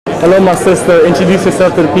Hello, my sister. Introduce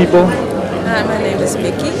yourself to the people. Hi, my name is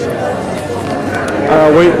Mickey.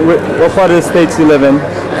 What part of the states you live in?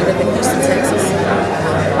 I live in Houston, Texas.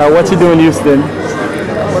 What you do in Houston? I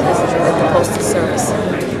work at the Postal Service.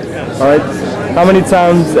 All right. How many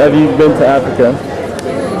times have you been to Africa?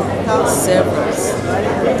 Several,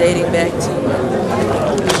 dating back to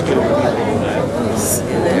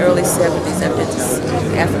in the early 70s. I've been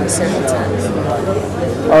to Africa several times.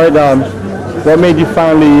 All right. What made you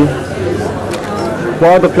finally?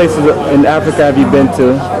 What other places in Africa have you been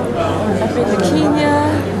to? I've been to Kenya.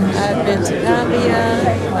 I've been to Gambia.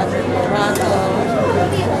 I've been to Morocco.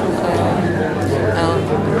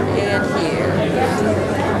 And here.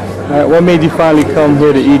 All right. What made you finally come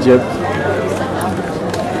here to Egypt?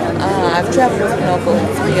 I've traveled with Runoko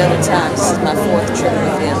 3 other times. This is my 4th trip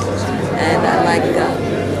with him, and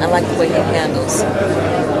I like the way he handles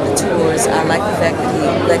the tours. I like the fact that he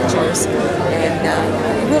lectures, and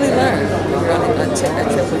you really learn when you're on that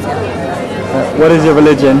trip with him. What is your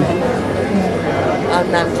religion?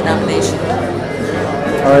 I'm non-denomination.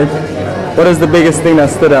 All right. What is the biggest thing that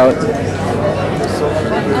stood out?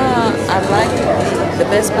 I like the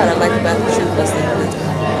best part I liked about the trip was the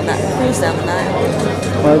cruise down the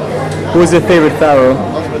Nile. Who's your favorite pharaoh? I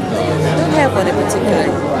don't have one in particular.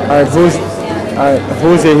 All right.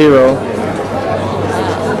 Who's your hero?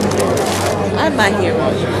 I'm my hero.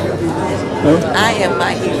 I am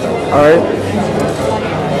my hero. All right.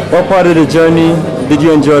 What part of the journey did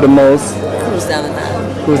you enjoy the most? Cruise down the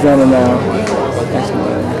Nile. Cruise down the Nile.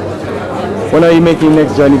 When are you making your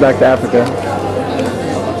next journey back to Africa?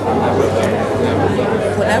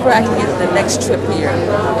 Whenever I can get the next trip here, I'm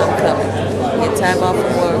coming. Get time off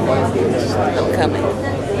from work, I'm coming.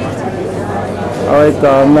 All right.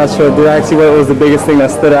 I'm not sure. Did I ask you what was the biggest thing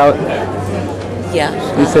that stood out? Yeah.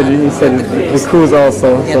 You said the cruise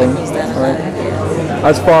also. Yeah, so, the cruise down the Nile. Yeah.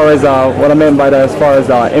 As far as what I meant by that, as far as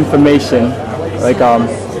information, like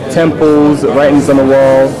temples, writings on the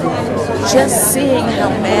wall. Just seeing how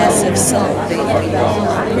massive some of the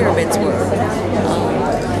pyramids were.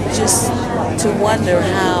 Just to wonder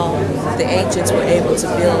how the ancients were able to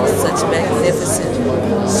build such magnificent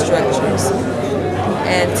structures.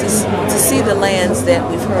 And to see the lands that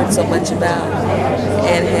we've heard so much about,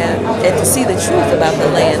 and to see the truth about the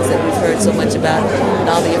lands that we've heard so much about, and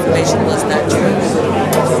all the information was not true.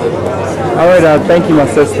 All right, thank you, my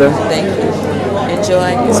sister. Thank you.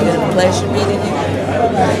 Enjoy. It's been a pleasure meeting you.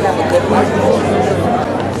 Have a good one.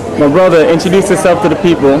 My brother, introduce yourself to the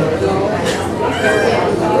people.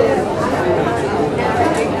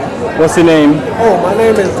 What's your name? Oh, my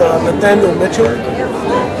name is Nathaniel Mitchell.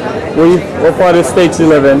 What part of the state you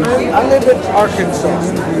live in? I live in Arkansas.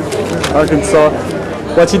 Arkansas.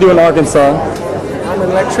 What you do in Arkansas? I'm an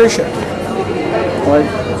electrician. Right.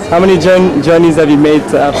 How many journeys have you made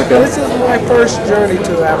to Africa? This is my first journey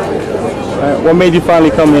to Africa. Right. What made you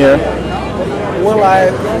finally come here? Well, I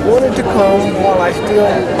wanted to come while I still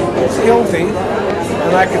was healthy,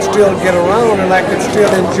 and I could still get around, and I could still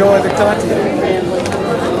enjoy the continent.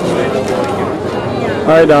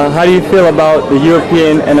 All right, how do you feel about the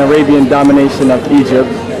European and Arabian domination of Egypt?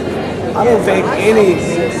 I don't think any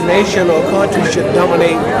nation or country should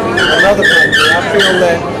dominate another country. I feel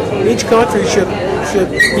that each country should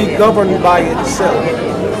be governed by itself.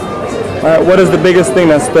 All right, what is the biggest thing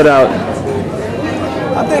that stood out?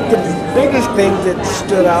 I think the biggest thing that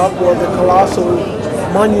stood out were the colossal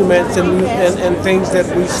monuments and things that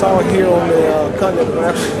we saw here on the continent of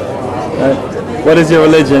Africa. All right. What is your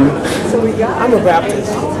religion? I'm a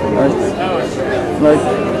Baptist. Right.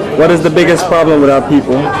 What is the biggest problem with our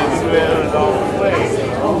people?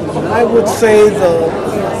 I would say the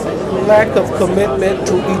lack of commitment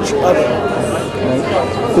to each other. Right.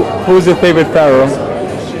 Who's your favorite pharaoh?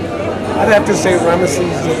 I'd have to say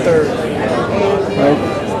Ramesses III. Right.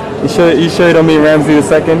 You sure you don't mean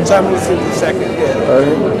Ramses II? Ramesses II, yeah. All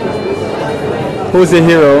right. Who's your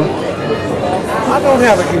hero? I don't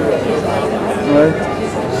have a hero. Right.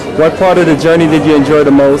 What part of the journey did you enjoy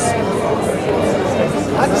the most?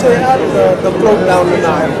 I'd say the float down the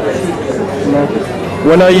Nile.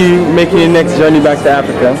 When are you making your next journey back to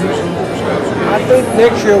Africa? I think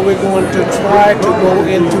next year we're going to try to go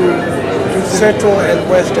into Central and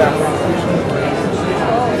West Africa.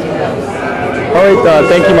 All right,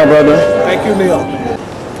 thank you, my brother. Thank you, Neil.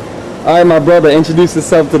 All right, my brother, introduce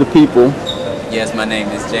yourself to the people. Yes, my name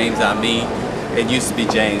is James Amin. It used to be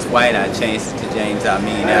James White. I changed it to James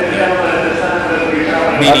Amin after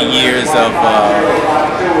many years of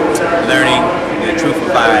learning the truth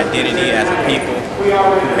of our identity as a people who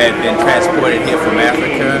had been transported here from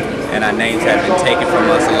Africa, and our names have been taken from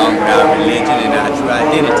us along with our religion and our true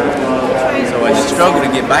identity. So in the struggle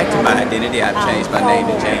to get back to my identity, I've changed my name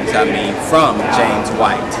to James Amin from James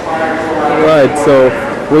White. Right, so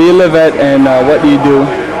where you live at and what do you do?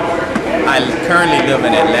 I currently live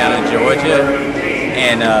in Atlanta, Georgia,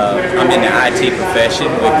 and I'm in the IT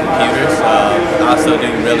profession with computers. I also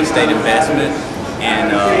do real estate investment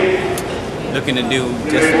and looking to do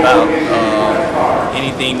just about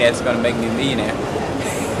anything that's going to make me a millionaire.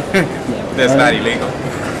 That's not illegal.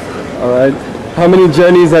 All right. How many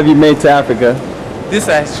journeys have you made to Africa? This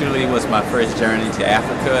actually was my first journey to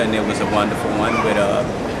Africa, and it was a wonderful one with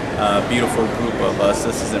a beautiful group of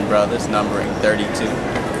sisters and brothers numbering 32.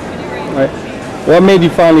 All right. What made you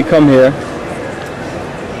finally come here?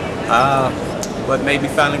 What made me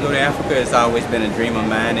finally go to Africa has always been a dream of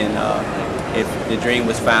mine, and the dream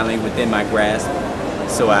was finally within my grasp,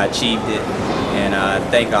 so I achieved it. And I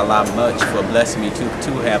thank Allah much for blessing me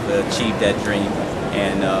to have achieved that dream.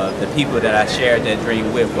 And the people that I shared that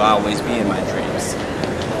dream with will always be in my dreams.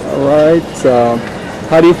 All right.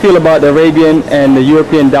 How do you feel about the Arabian and the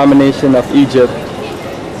European domination of Egypt?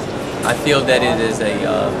 I feel that it is a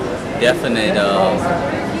definite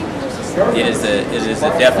it is a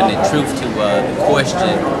definite truth to the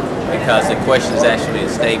question, because the question is actually a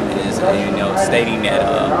statement, is stating that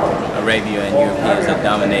Arabia and Europeans are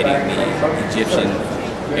dominating the Egyptian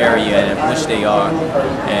area, which they are,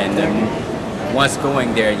 and once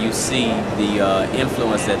going there, you see the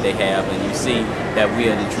influence that they have, and you see that we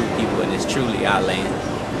are the true people, and it's truly our land.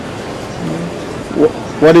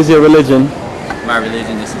 What is your religion? My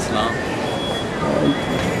religion is Islam.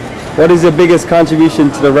 What is your biggest contribution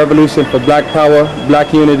to the revolution for Black power,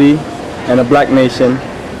 Black unity, and a Black nation?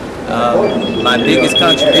 My biggest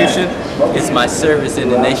contribution is my service in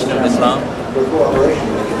the Nation of Islam.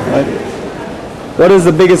 What is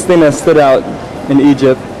the biggest thing that stood out in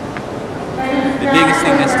Egypt? The biggest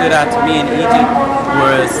thing that stood out to me in Egypt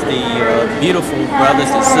was the beautiful brothers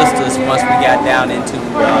and sisters once we got down into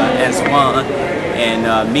Aswan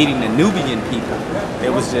and meeting the Nubian people. It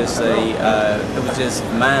was just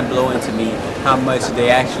mind-blowing to me how much they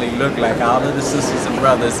actually look like all of the sisters and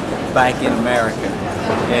brothers back in America,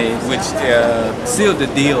 which sealed the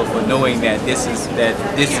deal for knowing that this is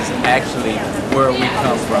actually where we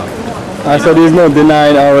come from. So there's no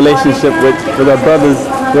denying our relationship with our brothers,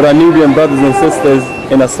 with our Nubian brothers and sisters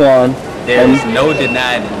in Aswan. There is no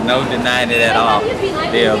denying it at all.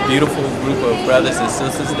 They're a beautiful group of brothers and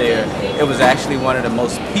sisters there. It was actually one of the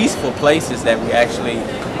most peaceful places that we actually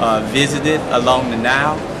visited along the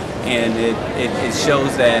Nile, and it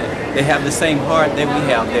shows that they have the same heart that we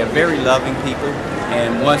have. They're very loving people,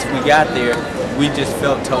 and once we got there, we just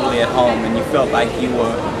felt totally at home, and you felt like you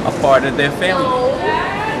were a part of their family,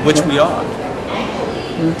 which we are.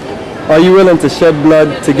 Are you willing to shed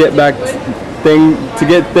blood to get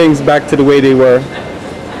things back to the way they were?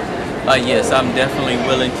 Yes, I'm definitely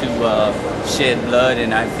willing to shed blood,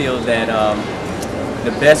 and I feel that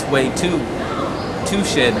the best way to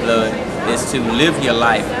shed blood is to live your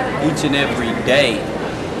life each and every day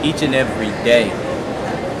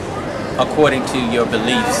according to your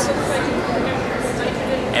beliefs,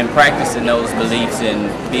 and practicing those beliefs, and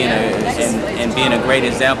being a great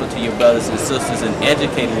example to your brothers and sisters, and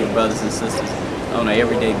educating your brothers and sisters on an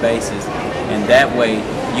everyday basis. And that way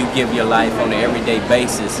you give your life on an everyday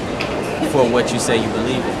basis for what you say you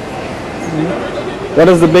believe in. What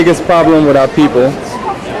is the biggest problem with our people?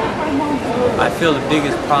 I feel the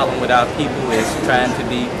biggest problem with our people is trying to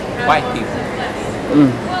be white people.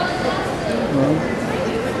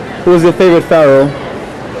 Who is your favorite pharaoh?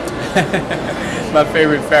 My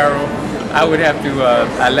favorite pharaoh, I would have to,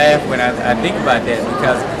 I laugh when I think about that,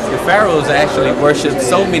 because the pharaohs actually worship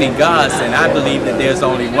so many gods, and I believe that there's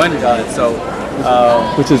only one God, so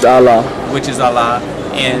which is Allah. Which is Allah,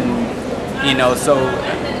 and so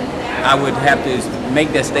I would have to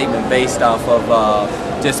make that statement based off of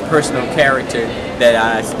just personal character that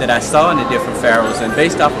I saw in the different pharaohs, and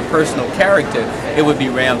based off of personal character, it would be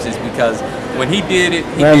Ramses, because when he did it,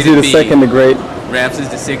 Ramses the Second the Great. Ramses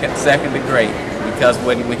the Second the Great, because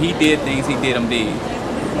when he did things, he did them big.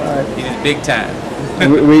 Right. He was big time.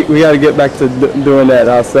 we got to get back to doing that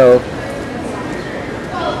ourselves.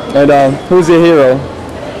 And who's your hero?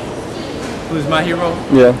 Who's my hero?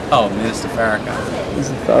 Yeah. Oh, Minister Farrakhan.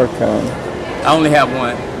 Minister Farrakhan. I only have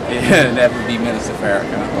one. Yeah, that would be Minister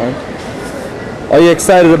Farrakhan. Right. Are you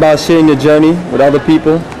excited about sharing your journey with other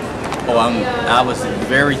people? Oh, I was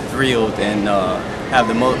very thrilled, and have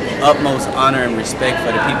the utmost honor and respect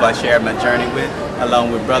for the people I shared my journey with,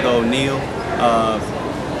 along with Brother O'Neill.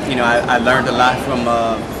 I learned a lot from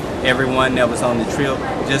everyone that was on the trip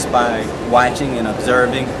just by watching and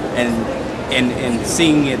observing and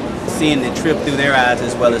seeing the trip through their eyes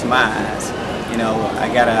as well as my eyes. You know, I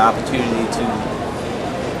got an opportunity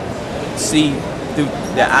to see through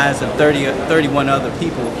the eyes of 31 other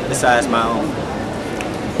people besides my own.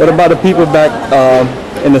 What about the people back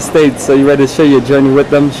in the States? Are you ready to share your journey with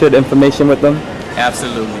them, share the information with them?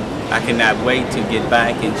 Absolutely. I cannot wait to get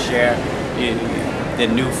back and share the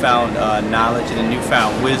newfound knowledge and the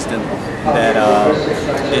newfound wisdom that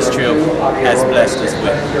this trip has blessed us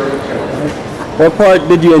with. What part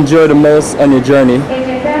did you enjoy the most on your journey?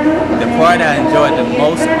 The part I enjoyed the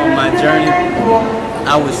most on my journey,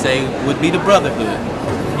 I would say, would be the brotherhood.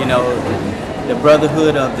 You know, the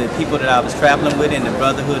brotherhood of the people that I was traveling with, and the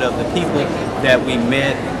brotherhood of the people that we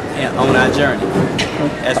met on our journey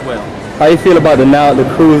as well. How you feel about the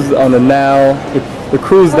cruise on the Nile, the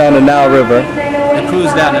cruise down the Nile River? The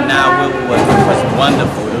cruise down the Nile River was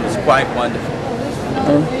wonderful. It was quite wonderful.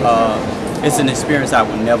 It's an experience I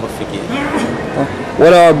will never forget.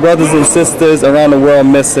 What are our brothers and sisters around the world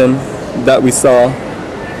missing that we saw?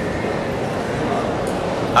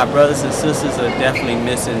 Our brothers and sisters are definitely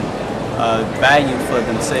missing value for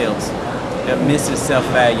themselves. They're missing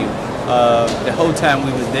self-value. The whole time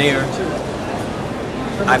we were there,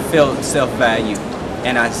 I felt self-value,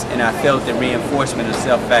 and I felt the reinforcement of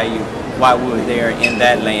self-value while we were there in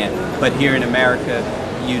that land. But here in America,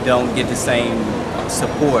 you don't get the same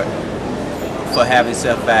support for having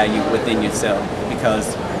self-value within yourself,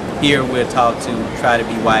 because here we're taught to try to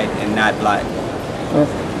be white and not black.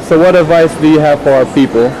 So what advice do you have for our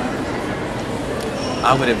people?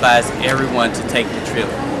 I would advise everyone to take the trip.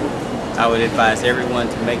 I would advise everyone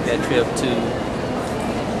to make that trip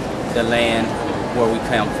to the land where we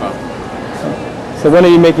come from. So when are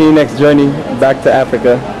you making your next journey back to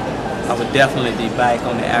Africa? I would definitely be back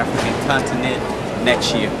on the African continent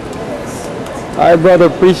next year. All right, brother,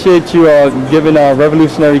 appreciate you giving our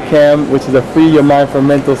Revolutionary Camp, which is a Free Your Mind from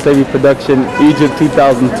Mental Slavery production, Egypt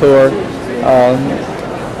 2000 tour.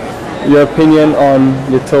 Your opinion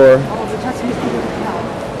on your tour.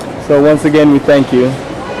 So once again, we thank you.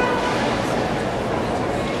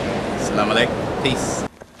 Assalamu alaikum. Peace.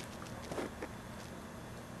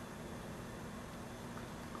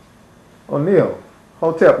 O'Neal,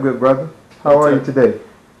 Hotep, good brother. How are you today?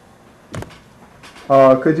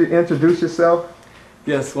 Could you introduce yourself?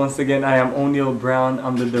 Yes, once again, I am O'Neal Brown.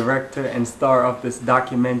 I'm the director and star of this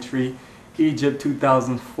documentary, Egypt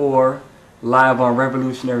 2004, live on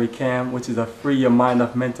Revolutionary Camp, which is a Free Your Mind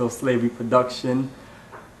of Mental Slavery production.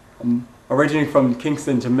 I'm originally from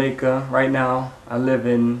Kingston, Jamaica. Right now, I live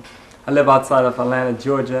outside of Atlanta,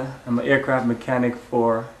 Georgia. I'm an aircraft mechanic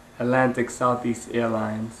for Atlantic Southeast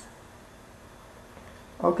Airlines.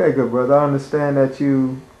 Okay, good brother. I understand that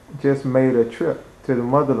you just made a trip to the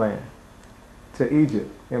motherland, to Egypt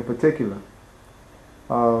in particular.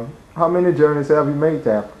 How many journeys have you made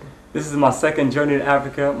to Africa? This is my second journey to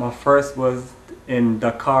Africa. My first was in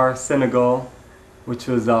Dakar, Senegal, which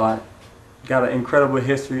was got an incredible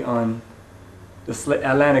history on the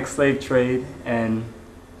Atlantic slave trade and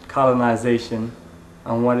colonization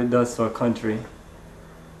and what it does to a country.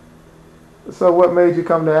 So what made you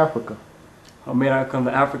come to Africa? What made I come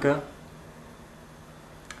to Africa?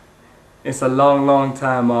 It's a long, long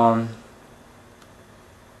time.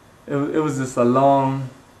 It was just a long,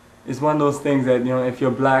 it's one of those things that, you know, if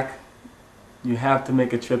you're black, you have to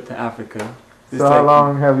make a trip to Africa. So how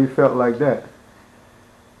long have you felt like that?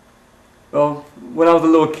 Well, when I was a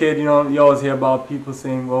little kid, you know, you always hear about people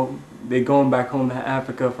saying, well, they're going back home to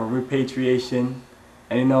Africa for repatriation.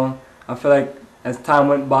 And, you know, I feel like as time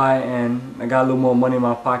went by and I got a little more money in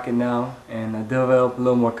my pocket now and I developed a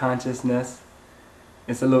little more consciousness,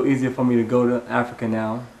 it's a little easier for me to go to Africa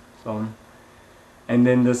now. So, and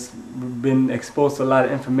then just been exposed to a lot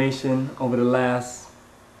of information over the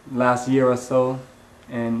last year or so,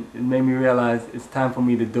 and it made me realize it's time for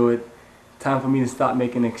me to do it. Time for me to stop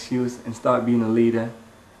making an excuse and start being a leader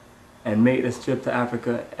and make this trip to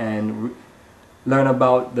Africa and learn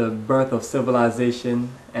about the birth of civilization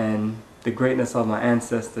and the greatness of my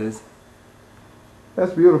ancestors.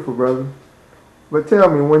 That's beautiful, brother. But tell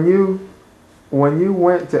me, when you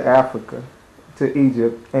went to Africa, to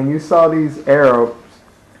Egypt, and you saw these Arabs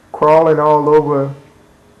crawling all over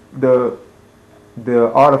the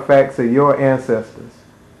artifacts of your ancestors,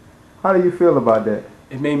 how do you feel about that?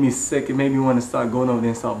 It made me sick. It made me want to start going over there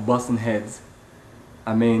and start busting heads.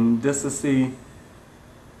 I mean, just to see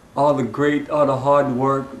all the hard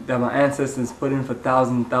work that my ancestors put in for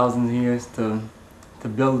thousands and thousands of years to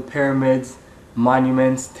build pyramids,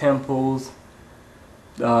 monuments, temples,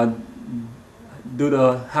 do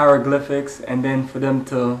the hieroglyphics, and then for them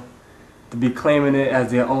to be claiming it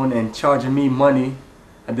as their own and charging me money,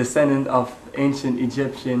 a descendant of ancient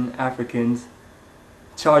Egyptian Africans,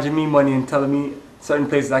 charging me money and telling me certain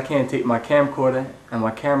places I can't take my camcorder and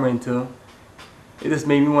my camera into. It just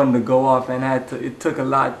made me want to go off, and it took a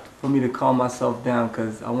lot for me to calm myself down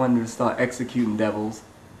because I wanted to start executing devils.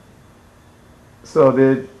 So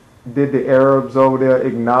did the Arabs over there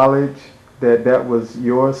acknowledge that that was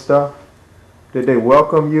your stuff? Did they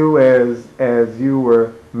welcome you as you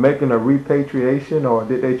were making a repatriation, or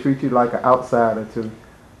did they treat you like an outsider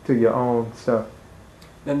to your own stuff?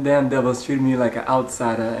 Them damn devils treated me like an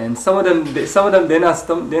outsider, and some of them they're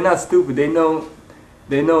not stupid. They know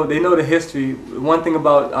the history. One thing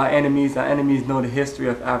about our enemies know the history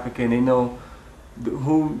of Africa, and they know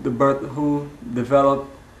who developed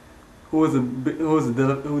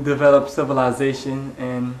civilization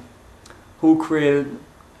and who created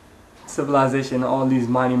civilization. All these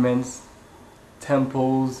monuments,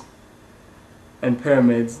 temples, and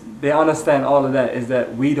pyramids. They understand all of that. Is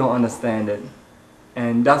that we don't understand it,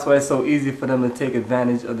 and that's why it's so easy for them to take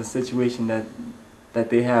advantage of the situation that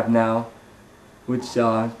they have now, which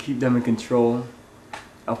keep them in control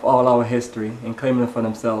of all our history and claiming it for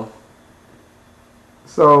themselves.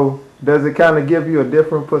 So does it kind of give you a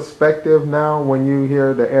different perspective now when you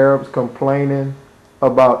hear the Arabs complaining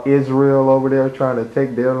about Israel over there trying to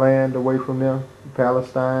take their land away from them,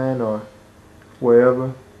 Palestine or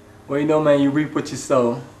wherever? Well, you know, man, you reap what you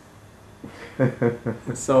sow.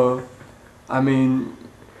 So, I mean,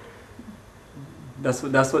 that's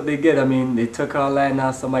what they get. I mean, they took our land,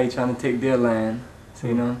 now somebody trying to take their land. So,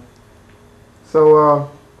 you know. So,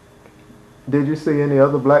 did you see any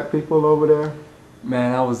other black people over there?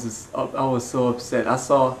 Man, I was so upset. I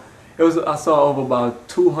saw over about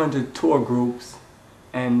 200 tour groups,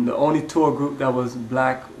 and the only tour group that was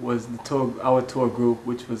black was our tour group,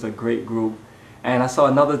 which was a great group. And I saw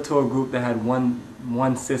another tour group that had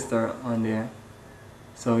one sister on there.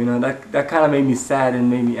 So, you know, that kind of made me sad and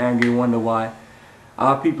made me angry and wonder why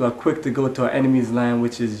our people are quick to go to our enemy's land,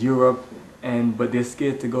 which is Europe, but they're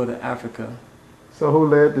scared to go to Africa. So who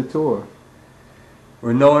led the tour?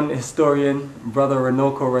 Renowned historian,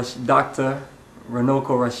 Dr.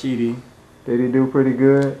 Runoko Rashidi. Did he do pretty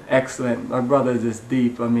good? Excellent. My brother is just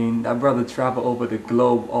deep. I mean, that brother traveled over the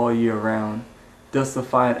globe all year round just to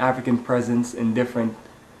find African presence in different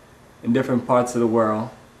parts of the world.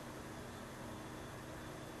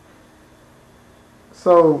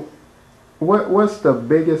 So, what's the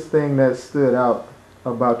biggest thing that stood out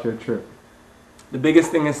about your trip? The biggest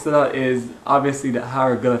thing that stood out is obviously the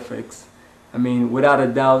hieroglyphics. I mean, without a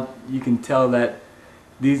doubt, you can tell that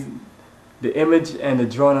the image and the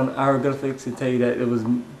drawing on hieroglyphics to tell you that it was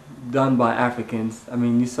done by Africans. I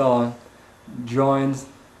mean, you saw drawings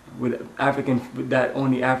that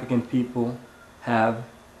only African people have.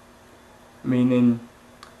 I mean, in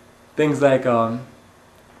things like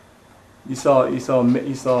you saw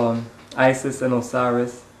Isis and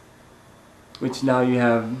Osiris, which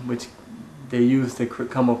they used to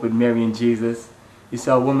come up with Mary and Jesus. You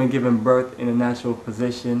saw a woman giving birth in a natural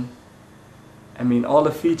position. I mean, all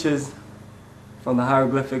the features from the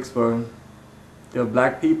hieroglyphics they're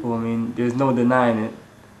black people. I mean, there's no denying it.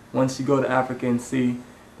 Once you go to Africa and see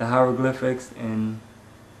the hieroglyphics, and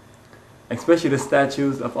especially the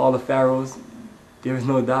statues of all the pharaohs, there is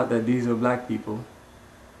no doubt that these are black people.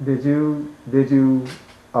 Do you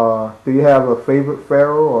have a favorite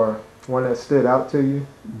pharaoh or one that stood out to you?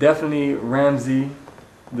 Definitely Ramses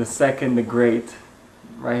II the Great,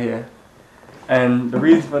 right here. And the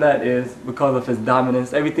reason for that is because of his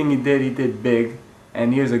dominance. Everything he did big,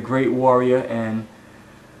 and he was a great warrior. And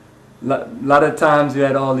a lot of times you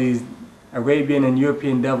had all these Arabian and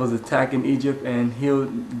European devils attacking Egypt, and he'll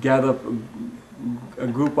gather up a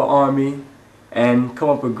group of army and come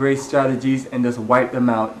up with great strategies and just wipe them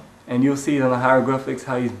out. And you'll see it on the hieroglyphics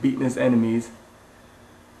how he's beating his enemies.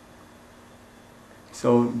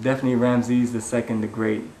 So definitely Ramses II the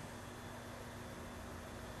Great.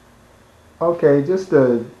 Okay, just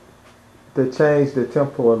to change the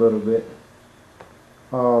tempo a little bit.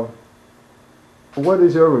 What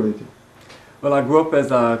is your religion? Well, I grew up as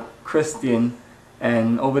a Christian,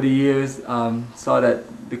 and over the years saw that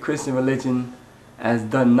the Christian religion has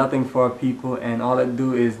done nothing for our people, and all it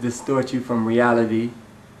do is distort you from reality.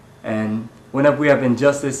 And whenever we have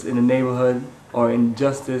injustice in the neighborhood or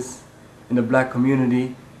injustice in the black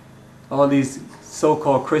community, all these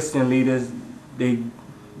so-called Christian leaders,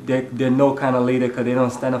 they're no kind of leader because they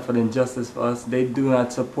don't stand up for the injustice for us. They do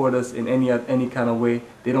not support us in any kind of way.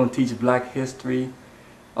 They don't teach black history.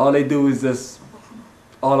 All they do is just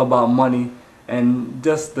all about money, and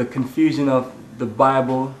just the confusion of the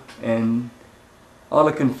Bible and all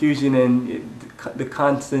the confusion and the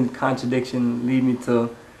constant contradiction lead me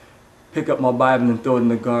to pick up my Bible and throw it in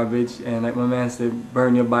the garbage, and like my man said,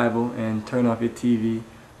 burn your Bible and turn off your TV.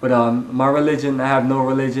 But my religion, I have no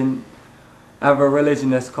religion. I have a religion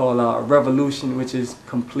that's called revolution, which is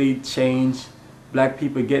complete change. Black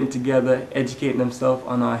people getting together, educating themselves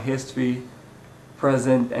on our history,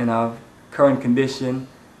 present, and our current condition,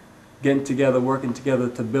 getting together, working together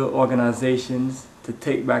to build organizations, to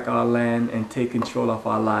take back our land and take control of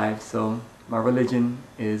our lives. So my religion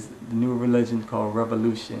is the new religion called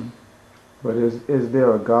revolution. But is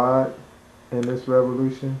there a God in this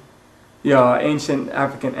revolution? Yeah, our ancient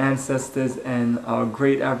African ancestors and our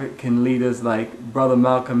great African leaders like Brother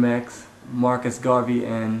Malcolm X, Marcus Garvey,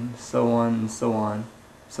 and so on and so on.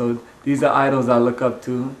 So these are idols I look up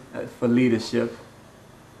to for leadership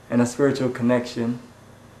and a spiritual connection.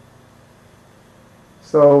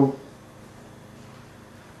 So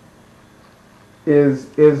is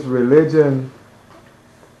religion,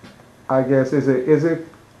 I guess,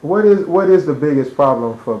 what is the biggest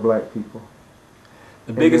problem for black people?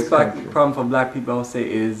 The biggest problem for black people, I would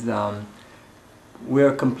say, is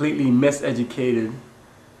we're completely miseducated.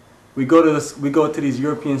 We go to these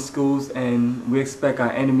European schools and we expect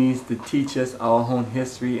our enemies to teach us our own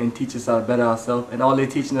history and teach us how to better ourselves, and all they're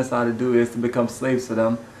teaching us how to do is to become slaves for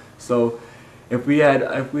them. So if we had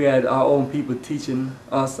our own people teaching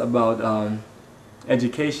us about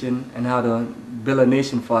education and how to build a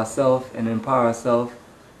nation for ourselves and empower ourselves,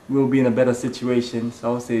 we'll be in a better situation. So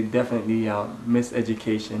I would say definitely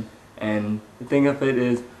miseducation. And the thing of it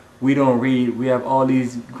is, we don't read. We have all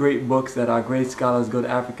these great books that our great scholars go to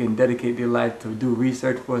Africa and dedicate their life to do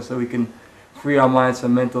research for, so we can free our minds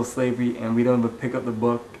from mental slavery, and we don't even pick up the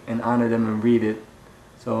book and honor them and read it.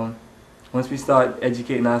 So once we start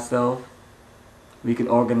educating ourselves, we can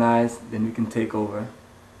organize, then we can take over.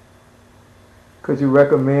 Could you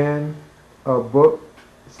recommend a book,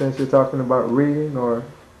 since you're talking about reading? Or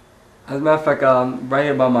as a matter of fact, right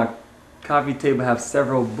here by my coffee table I have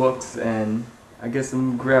several books, and I guess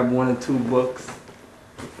I'm gonna grab one or two books.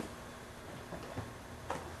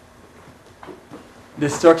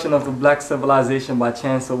 Destruction of the Black Civilization by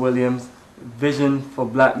Chancellor Williams. Vision for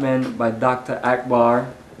Black Men by Dr. Akbar.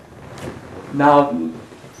 Nile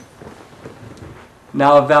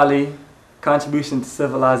Valley Contribution to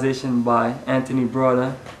Civilization by Anthony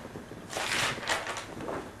Broder.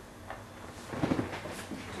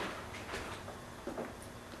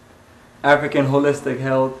 African Holistic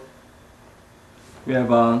Health. We have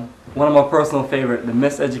one of my personal favorite, The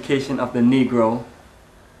Miseducation of the Negro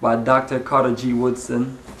by Dr. Carter G.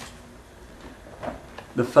 Woodson.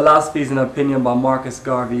 The Philosophies and Opinion by Marcus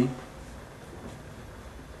Garvey.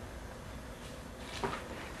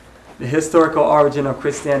 The Historical Origin of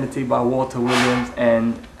Christianity by Walter Williams,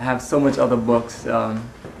 and I have so much other books.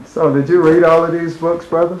 So did you read all of these books,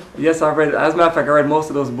 brother? Yes, I read. As a matter of fact, I read most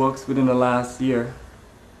of those books within the last year.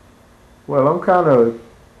 Well, I'm kind of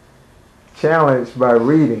challenged by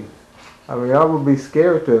reading. I mean, I would be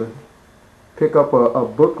scared to pick up a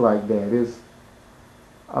book like that.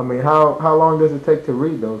 I mean, how long does it take to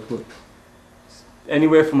read those books?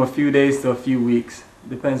 Anywhere from a few days to a few weeks.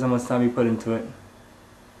 Depends on how much time you put into it.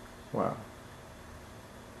 Wow.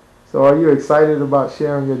 So are you excited about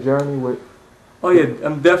sharing your journey with? Oh yeah,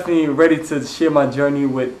 I'm definitely ready to share my journey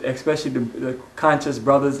with, especially the conscious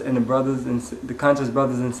brothers and the conscious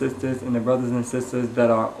brothers and sisters, and the brothers and sisters that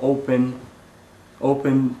are open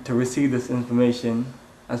to receive this information.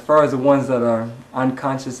 As far as the ones that are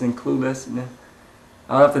unconscious and clueless,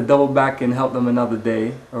 I'll have to double back and help them another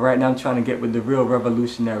day. But right now I'm trying to get with the real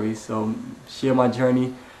revolutionaries, so share my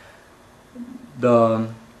journey.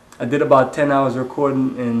 I did about 10 hours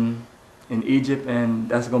recording in Egypt, and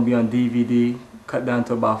that's going to be on DVD, cut down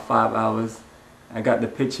to about 5 hours. I got the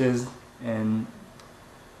pictures, and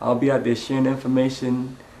I'll be out there sharing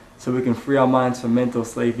information so we can free our minds from mental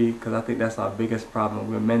slavery, because I think that's our biggest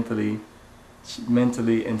problem. We're mentally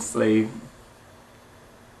enslaved.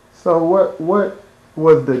 So what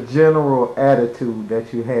was the general attitude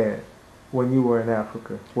that you had when you were in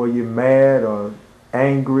Africa? Were you mad or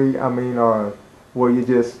angry? I mean, or were you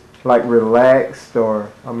just like relaxed?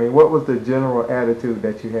 Or, I mean, what was the general attitude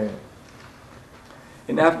that you had?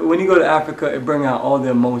 When you go to Africa, it brings out all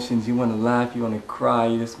the emotions. You want to laugh, you want to cry,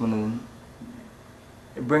 you just want to...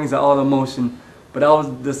 It brings out all the emotion. But I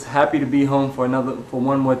was just happy to be home for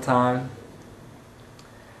one more time.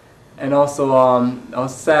 And also, I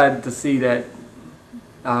was sad to see that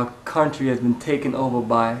our country has been taken over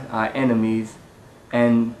by our enemies,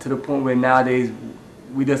 and to the point where nowadays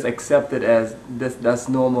we just accept it as that's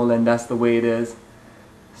normal and that's the way it is.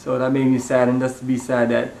 So that made me sad, and just to be sad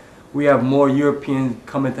that we have more Europeans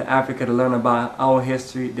coming to Africa to learn about our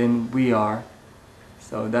history than we are.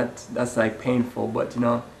 So that's like painful, but you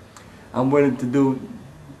know, I'm willing to do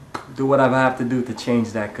whatever I have to do to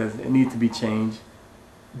change that, because it needs to be changed.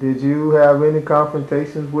 Did you have any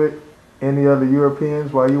confrontations with any other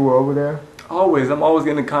Europeans while you were over there? Always. I'm always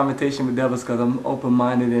getting a confrontation with devils because I'm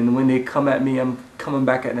open-minded, and when they come at me, I'm coming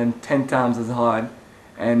back at them 10 times as hard.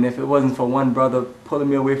 And if it wasn't for one brother pulling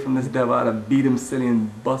me away from this devil, I'd have beat him silly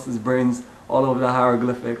and bust his brains all over the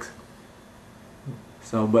hieroglyphics.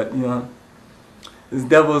 So, but you know, these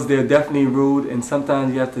devils, they're definitely rude, and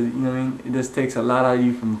sometimes you have to, you know what I mean, it just takes a lot out of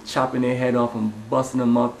you, from chopping their head off and busting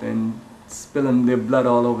them up and spilling their blood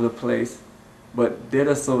all over the place. But they're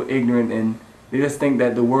just so ignorant, and they just think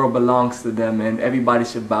that the world belongs to them and everybody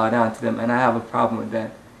should bow down to them, and I have a problem with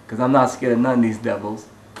that, because I'm not scared of none of these devils.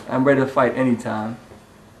 I'm ready to fight anytime.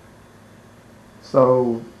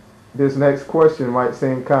 So this next question might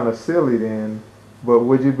seem kind of silly then, but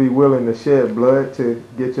would you be willing to shed blood to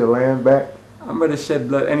get your land back? I'm ready to shed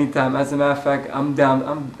blood anytime. As a matter of fact, I'm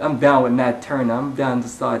down with Nat Turner. I'm down to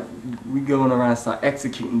start, we going around and start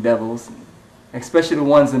executing devils, especially the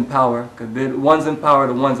ones in power, because the ones in power are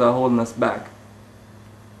the ones that are holding us back.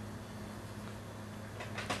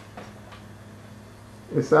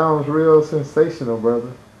 It sounds real sensational,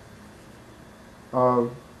 brother.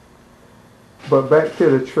 But back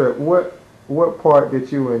to the trip, what part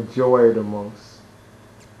did you enjoy the most?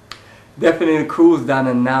 Definitely the cruise down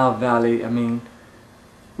the Nile Valley. I mean,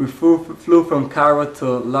 we flew from Cairo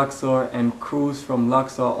to Luxor and cruised from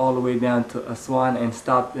Luxor all the way down to Aswan and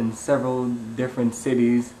stopped in several different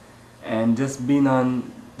cities, and just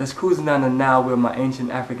cruising down the Nile where my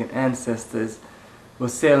ancient African ancestors were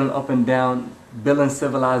sailing up and down, building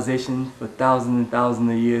civilization for thousands and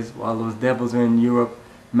thousands of years, while those devils are in Europe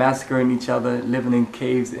massacring each other, living in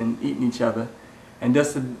caves and eating each other. And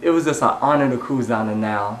it was just an honor to cruise down the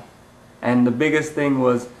Nile. And the biggest thing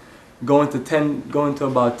was going to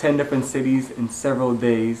about 10 different cities in several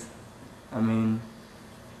days. I mean.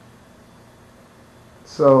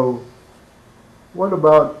 So, what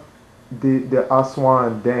about the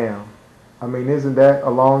Aswan Dam? I mean, isn't that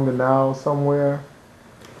along the Nile somewhere?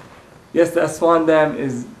 Yes, the Aswan Dam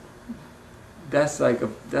is. That's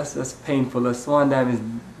painful. The Aswan Dam is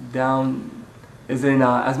down. Is in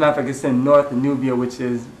as a matter of fact, it's in North Nubia, which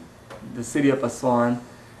is the city of Aswan.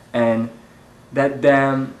 And that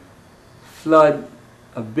dam flooded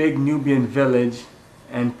a big Nubian village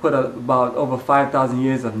and put about over 5,000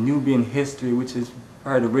 years of Nubian history, which is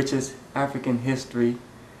probably the richest African history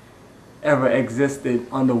ever existed,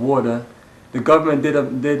 underwater. The government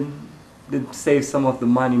did save some of the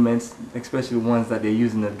monuments, especially the ones that they're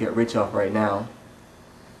using to get rich off right now.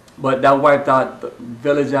 But that wiped out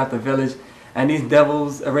village after village. And these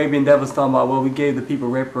devils, Arabian devils, talking about, well, we gave the people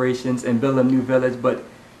reparations and built a new village, but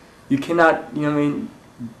you cannot, you know what I mean,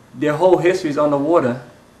 their whole history is underwater.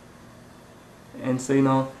 And so, you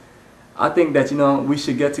know, I think that, you know, we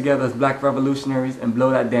should get together as black revolutionaries and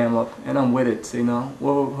blow that dam up. And I'm with it. So, you know,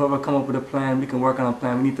 whoever come up with a plan, we can work on a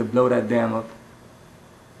plan. We need to blow that dam up.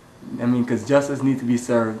 I mean, because justice needs to be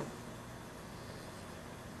served.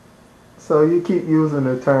 So you keep using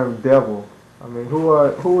the term devil. I mean,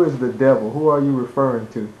 who is the devil? Who are you referring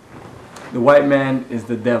to? The white man is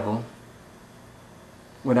the devil.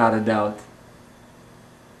 Without a doubt.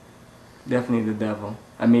 Definitely the devil.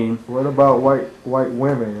 I mean. What about white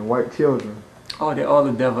women and white children? Oh, they're all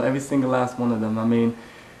the devil. Every single last one of them. I mean,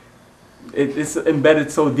 it's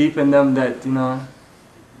embedded so deep in them that, you know,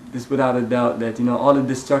 just without a doubt that, you know, all the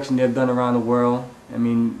destruction they've done around the world. I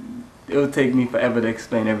mean, it will take me forever to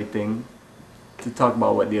explain everything, to talk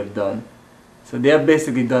about what they have done. So they have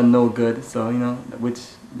basically done no good. So, you know, which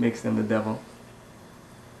makes them the devil.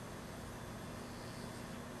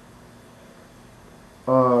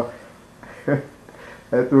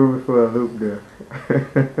 That threw me for a loop there.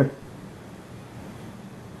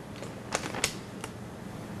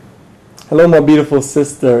 Hello, my beautiful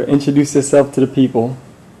sister. Introduce yourself to the people.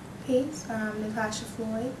 Peace. I'm Natasha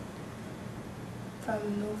Floyd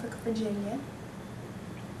from Norfolk, Virginia.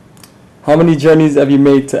 How many journeys have you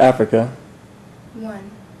made to Africa?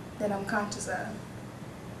 One that I'm conscious of.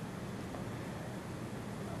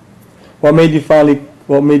 What made you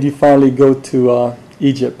finally go to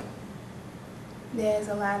Egypt? There's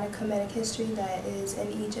a lot of Kemetic history that is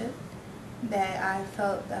in Egypt that I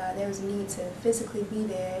felt there was a need to physically be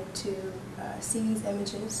there to see these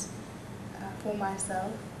images for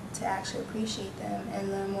myself, to actually appreciate them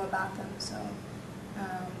and learn more about them. So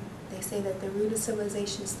they say that the root of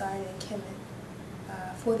civilization started in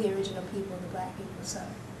Kemet for the original people, the black people. So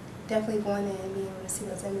definitely going there and being able to see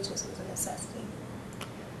those images was a necessity.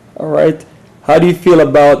 All right. How do you feel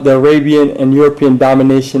about the Arabian and European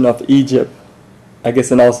domination of Egypt? I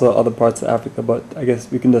guess, and also other parts of Africa, but I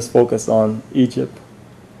guess we can just focus on Egypt.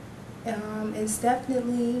 It's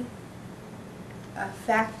definitely a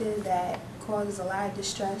factor that causes a lot of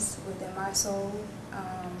distress within my soul.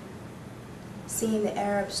 Seeing the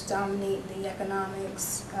Arabs dominate the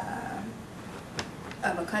economics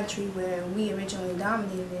of a country where we originally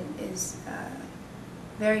dominated it is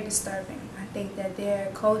very disturbing. I think that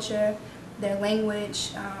their culture, their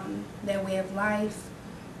language, their way of life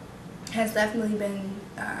has definitely been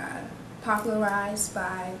popularized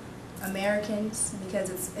by Americans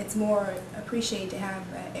because it's more appreciated to have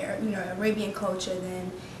Arabian culture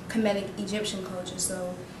than Kemetic Egyptian culture.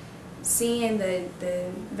 So seeing the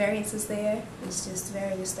variances there is just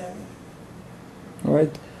very disturbing. All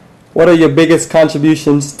right. What are your biggest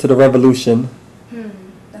contributions to the revolution?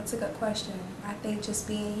 That's a good question. I think just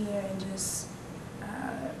being here and just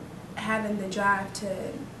having the drive to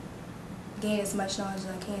gain as much knowledge as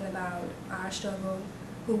I can about our struggle,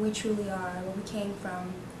 who we truly are, where we came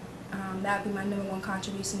from. That would be my #1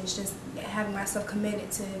 contribution, is just having myself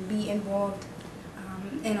committed to be involved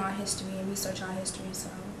in our history and research our history. So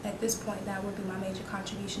at this point, that would be my major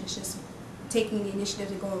contribution, is just taking the initiative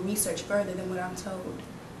to go and research further than what I'm told.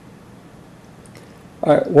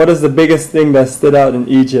 All right. What is the biggest thing that stood out in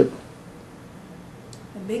Egypt?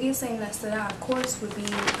 The biggest thing that stood out, of course, would be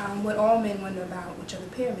what all men wonder about, which are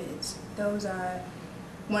the pyramids. Those are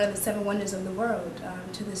one of the 7 wonders of the world.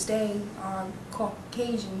 To this day, our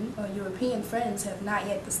Caucasian or European friends have not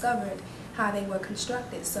yet discovered how they were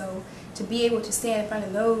constructed. So to be able to stand in front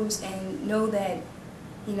of those and know that,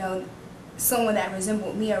 someone that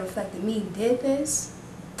resembled me or reflected me did this,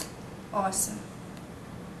 awesome.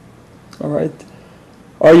 All right.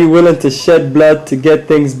 Are you willing to shed blood to get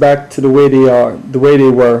things back to the way they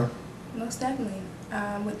were? Most definitely.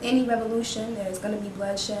 With any revolution, there's going to be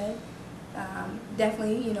bloodshed.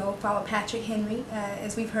 Definitely, follow Patrick Henry,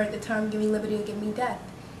 as we've heard the term, give me liberty or give me death.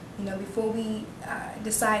 Before we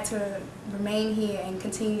decide to remain here and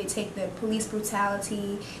continue to take the police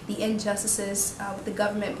brutality, the injustices with the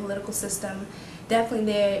government political system,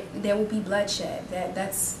 definitely there will be bloodshed.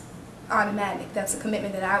 That's automatic. That's a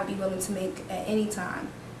commitment that I would be willing to make at any time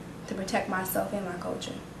to protect myself and my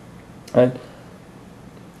culture. All right.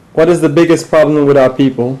 What is the biggest problem with our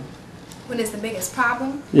people? What is the biggest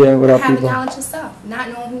problem? Yeah, with our having people. Knowledge of self, not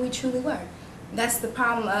knowing who we truly were. That's the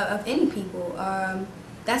problem of any people.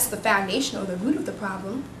 That's the foundation or the root of the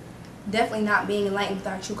problem. Definitely not being enlightened with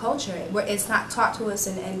our true culture. Where it's not taught to us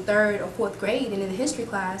in 3rd or 4th grade and in the history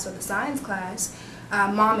class or the science class.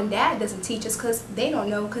 Mom and dad doesn't teach us because they don't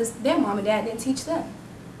know, because their mom and dad didn't teach them.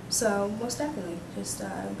 So most definitely, just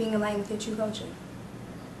being enlightened with your true culture.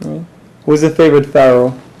 Right. Who's your favorite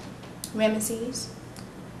pharaoh? Ramesses.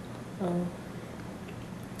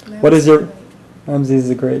 What is your... Ramses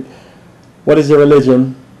is great. What is your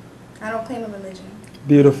religion? I don't claim a religion.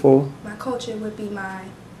 Beautiful. My culture would be my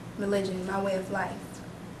religion, my way of life.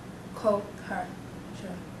 Quote her. Sure.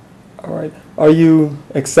 All right. Are you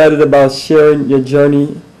excited about sharing your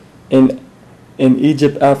journey in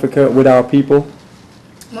Egypt, Africa with our people?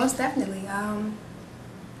 Most definitely.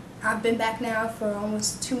 I've been back now for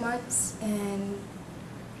almost 2 months, and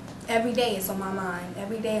every day it's on my mind.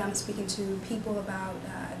 Every day I'm speaking to people about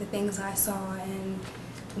the things I saw, and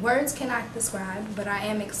words cannot describe, but I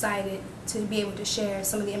am excited to be able to share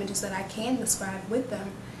some of the images that I can describe with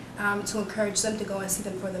them, to encourage them to go and see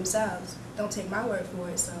them for themselves. Don't take my word for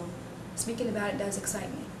it, so speaking about it does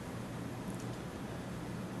excite me.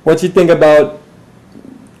 What do you think about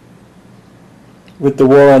with the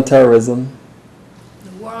war on terrorism?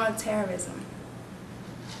 The war on terrorism.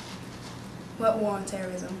 What war on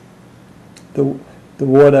terrorism? The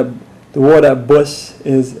war that Bush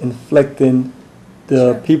is inflicting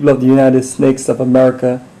the people of the United States of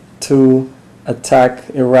America to attack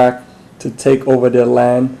Iraq, to take over their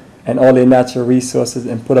land and all their natural resources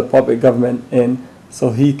and put a puppet government in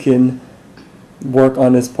so he can work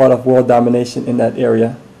on his part of world domination in that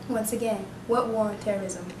area. Once again, what war on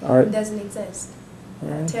terrorism? All right. It doesn't exist.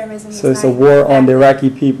 Right. Terrorism So is it's a not war on the even Iraqi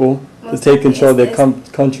people to Most take control of their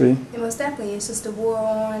definitely. country. Most definitely, it's just a war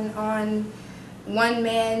on one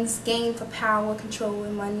man's gain for power, control,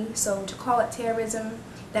 and money. So to call it terrorism,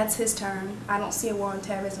 that's his term. I don't see a war on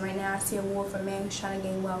terrorism right now. I see a war for a man who's trying to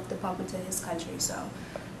gain wealth to pump into his country. So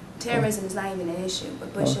terrorism is not even an issue,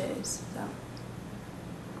 but Bush is. So.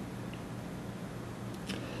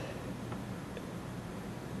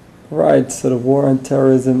 Right, so the war on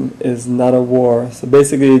terrorism is not a war. So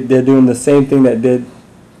basically they're doing the same thing that did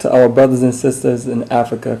to our brothers and sisters in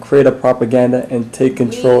Africa, create a propaganda and take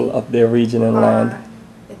control of their region and land.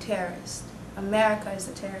 The terrorists. America is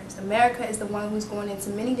the terrorist. America is the one who's going into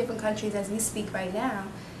many different countries as we speak right now,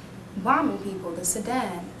 bombing people, the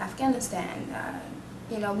Sudan, Afghanistan.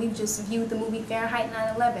 You know, we've just viewed the movie Fahrenheit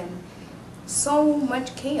 9/11. So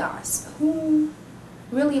much chaos. Who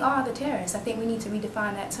really are the terrorists? I think we need to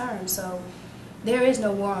redefine that term. So there is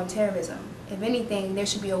no war on terrorism. If anything, there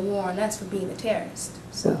should be a war on us for being a terrorist.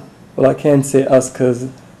 So. Well, I can't say us because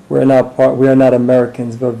we are not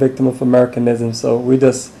Americans. We're a victim of Americanism. So we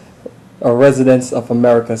just are residents of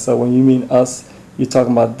America. So when you mean us, you're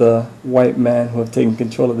talking about the white man who have taken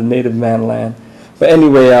control of the native man land. But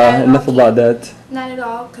anyway, enough about that. Not at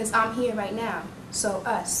all, because I'm here right now. So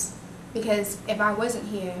us. Because if I wasn't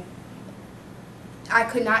here, I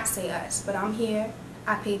could not say us. But I'm here.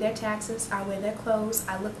 I pay their taxes. I wear their clothes.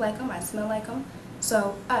 I look like them. I smell like them.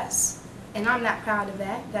 So us. And I'm not proud of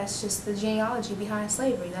that. That's just the genealogy behind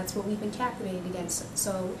slavery. That's what we've been captivated against.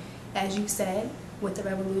 So as you said, with the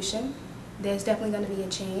revolution, there's definitely going to be a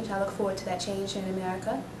change. I look forward to that change in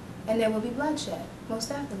America. And there will be bloodshed, most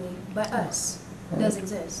definitely. But us does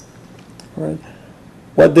exist. All right.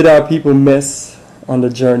 What did our people miss on the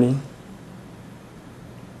journey?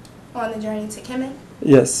 On the journey to Kemet?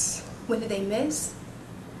 Yes. What did they miss?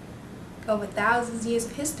 Over thousands of years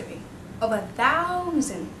of history. Over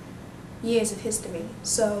 1,000 years of history.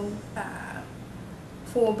 So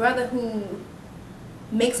for a brother who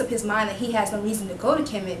makes up his mind that he has no reason to go to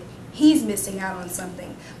Kemet, he's missing out on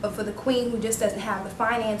something. But for the queen who just doesn't have the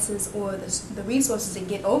finances or the resources to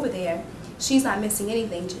get over there, she's not missing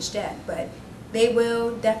anything just yet. But they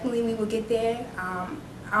will, definitely we will get there.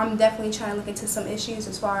 I'm definitely trying to look into some issues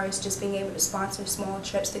as far as just being able to sponsor small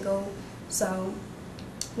trips to go. So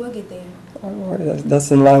we'll get there. All right, that's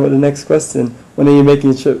in line with the next question. When are you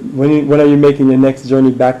making your trip? When are you making your next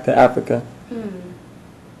journey back to Africa?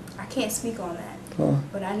 I can't speak on that,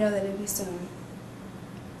 but I know that it'll be soon.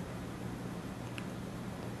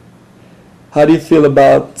 How do you feel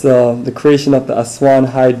about the creation of the Aswan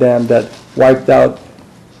High Dam that wiped out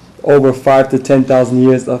over 5,000 to 10,000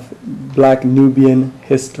 years of Black Nubian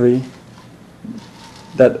history?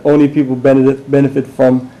 That only people benefit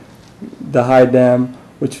from the high dam,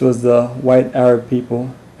 which was the white Arab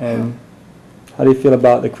people. And how do you feel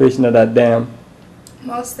about the creation of that dam?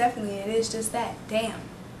 Most definitely, it is just that, dam.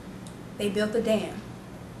 They built a dam.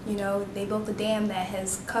 You know, they built a dam that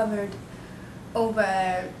has covered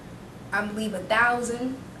over, I believe,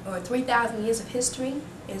 1,000 or 3,000 years of history.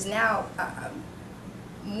 Is now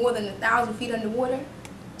more than 1,000 feet underwater.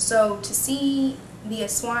 So to see the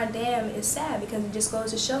Aswan Dam is sad because it just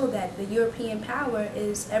goes to show that the European power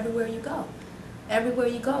is everywhere you go. Everywhere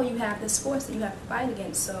you go, you have this force that you have to fight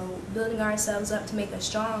against. So building ourselves up to make us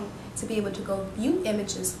strong, to be able to go view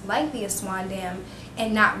images like the Aswan Dam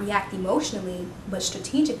and not react emotionally, but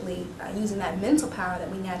strategically, using that mental power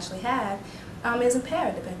that we naturally have, is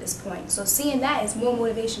imperative at this point. So seeing that is more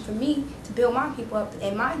motivation for me to build my people up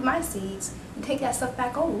and my seeds and take that stuff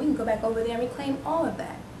back over. We can go back over there and reclaim all of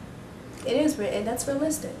that. It is, that's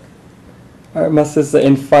realistic. All right, my sister,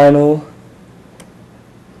 in final,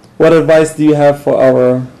 what advice do you have for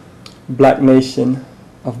our Black nation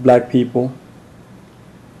of Black people?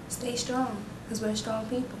 Stay strong, because we're strong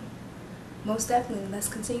people. Most definitely, let's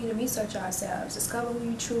continue to research ourselves, discover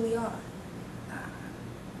who you truly are.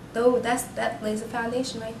 Though that lays a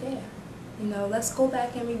foundation right there. You know, let's go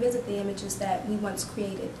back and revisit the images that we once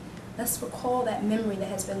created. Let's recall that memory that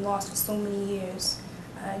has been lost for so many years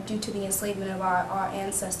due to the enslavement of our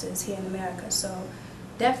ancestors here in America. So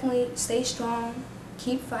definitely stay strong,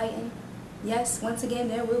 keep fighting. Yes, once again,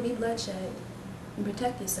 there will be bloodshed. And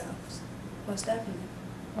protect yourselves, most definitely.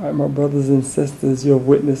 All right, my brothers and sisters, you have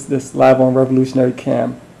witnessed this live on Revolutionary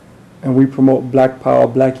Camp, and we promote Black power,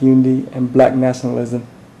 Black unity, and Black nationalism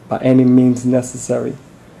by any means necessary.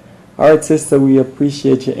 All right, sister, we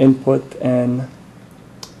appreciate your input, and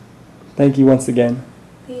thank you once again.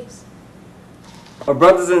 Peace. Our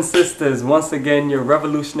brothers and sisters, once again, your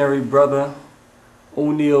revolutionary brother,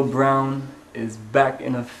 O'Neal Brown, is back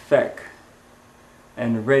in effect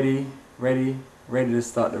and ready to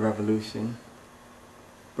start the revolution.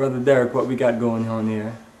 Brother Derek, what we got going on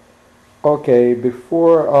here? Okay,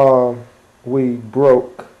 before we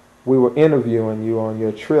broke, we were interviewing you on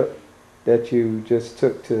your trip that you just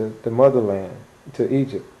took to the motherland, to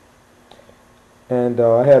Egypt. And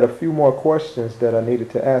I had a few more questions that I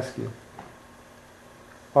needed to ask you.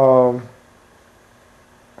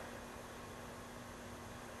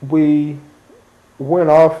 We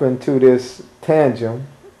went off into this tangent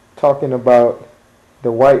talking about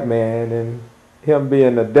the white man and him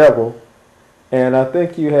being the devil, and I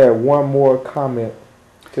think you had one more comment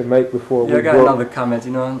to make before we I got broke. another comment.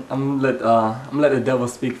 You know, I'm gonna let the devil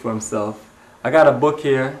speak for himself. I got a book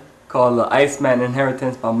here called The Iceman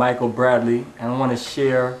Inheritance by Michael Bradley, and I want to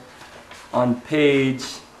share on page,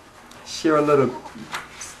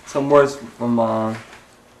 some words from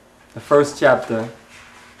the first chapter.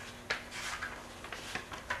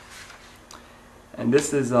 And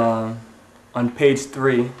this is on page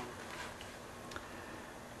 3.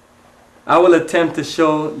 I will attempt to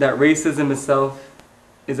show that racism itself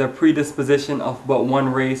is a predisposition of but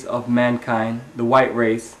one race of mankind, the white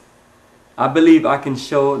race. I believe I can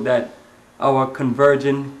show that our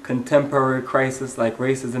convergent contemporary crises like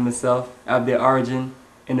racism itself have their origin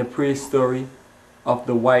in the prehistory of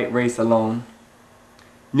the white race alone.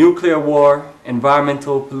 Nuclear war,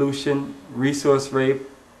 environmental pollution, resource rape,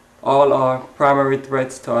 all are primary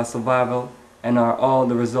threats to our survival and are all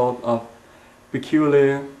the result of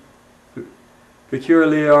peculiar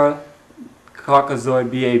Caucasoid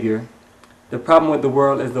behavior. The problem with the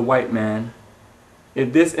world is the white man.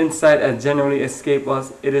 If this insight has generally escaped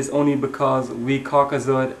us, it is only because we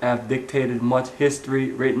Caucasoid have dictated much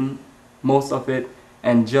history, written most of it,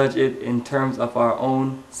 and judge it in terms of our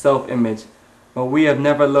own self-image. But we have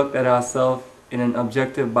never looked at ourselves in an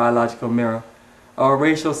objective biological mirror. Our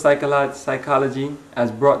racial psychology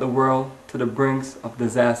has brought the world to the brinks of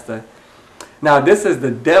disaster. Now this is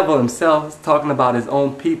the devil himself talking about his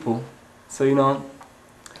own people. So you know,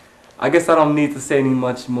 I guess I don't need to say any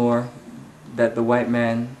much more that the white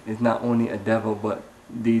man is not only a devil but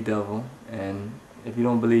the devil. And if you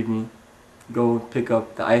don't believe me, go pick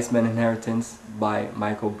up The Iceman Inheritance by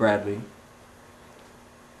Michael Bradley.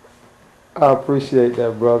 I appreciate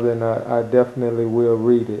that, brother, and I definitely will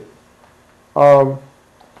read it. I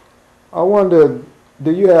wonder,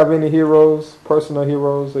 do you have any heroes, personal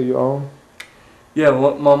heroes of your own? Yeah,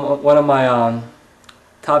 one of my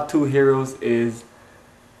top 2 heroes is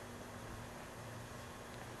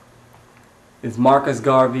Marcus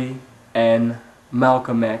Garvey and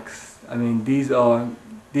Malcolm X. I mean, these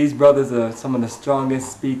brothers are some of the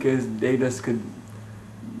strongest speakers. They just could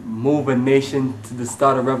move a nation to the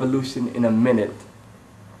start of revolution in a minute.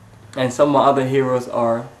 And some of my other heroes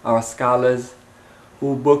are our scholars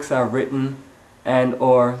who books I've written and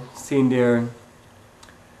or seen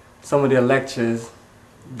some of their lectures.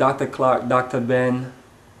 Dr. Clark, Dr. Ben,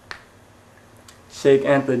 Sheikh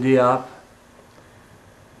Anta Diop,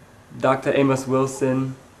 Dr. Amos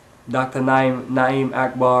Wilson, Dr. Naeem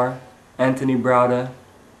Akbar, Anthony Browder,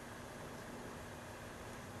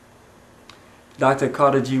 Dr.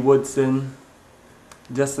 Carter G. Woodson,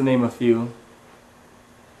 just to name a few,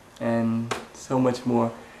 and so much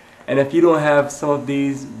more. And if you don't have some of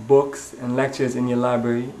these books and lectures in your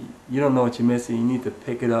library, you don't know what you're missing. You need to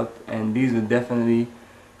pick it up, and these will definitely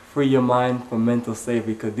free your mind from mental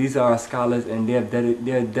slavery, because these are our scholars and they have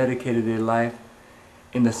dedicated their life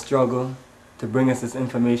in the struggle to bring us this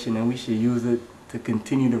information, and we should use it to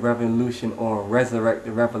continue the revolution or resurrect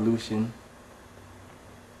the revolution.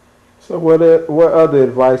 So what other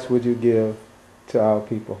advice would you give to our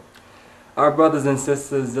people? Our brothers and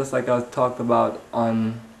sisters, just like I talked about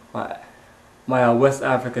on my West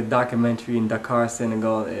Africa documentary in Dakar,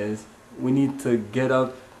 Senegal, is we need to get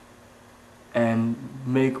up and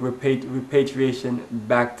make repatriation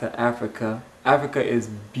back to Africa. Africa is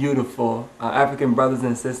beautiful. Our African brothers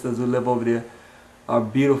and sisters who live over there are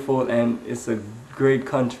beautiful, and it's a great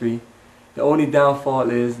country. The only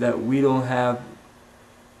downfall is that we don't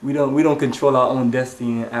control our own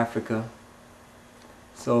destiny in Africa.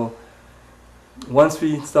 So once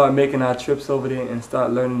we start making our trips over there and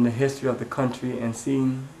start learning the history of the country and see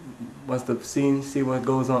what's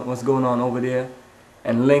going on over there,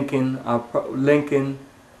 and linking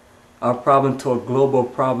our problem to a global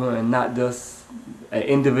problem and not just an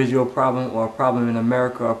individual problem or a problem in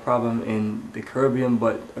America or a problem in the Caribbean,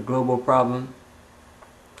 but a global problem,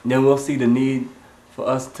 then we'll see the need for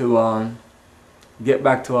us to get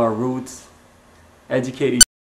back to our roots, educate each